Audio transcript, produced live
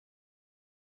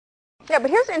Yeah, but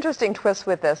here's an interesting twist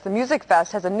with this. The Music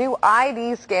Fest has a new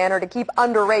ID scanner to keep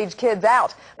underage kids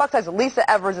out. Fox 5's Lisa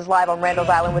Evers is live on Randall's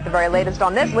Island with the very latest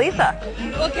on this. Lisa.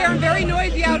 Well, Karen, very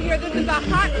noisy out here. This is a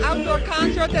hot outdoor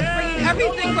concert that's bringing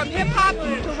everything from hip-hop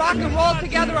to rock and roll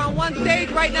together on one stage.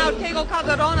 Right now, Tego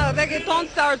Calderona, reggaeton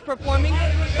star, is performing.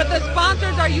 But the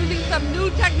sponsors are using some new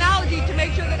technology to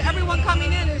make sure that everyone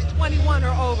coming in is 21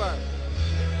 or over.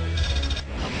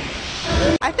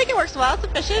 I think it works well. It's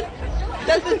efficient.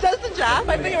 Does the job.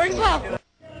 I think it works well.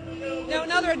 Now,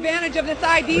 another advantage of this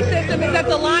ID system is that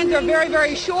the lines are very,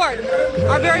 very short.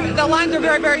 The lines are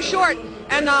very, very short.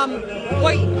 And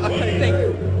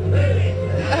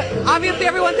obviously,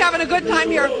 everyone's having a good time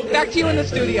here. Back to you in the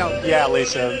studio. Yeah,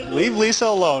 Lisa. Leave Lisa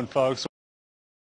alone, folks.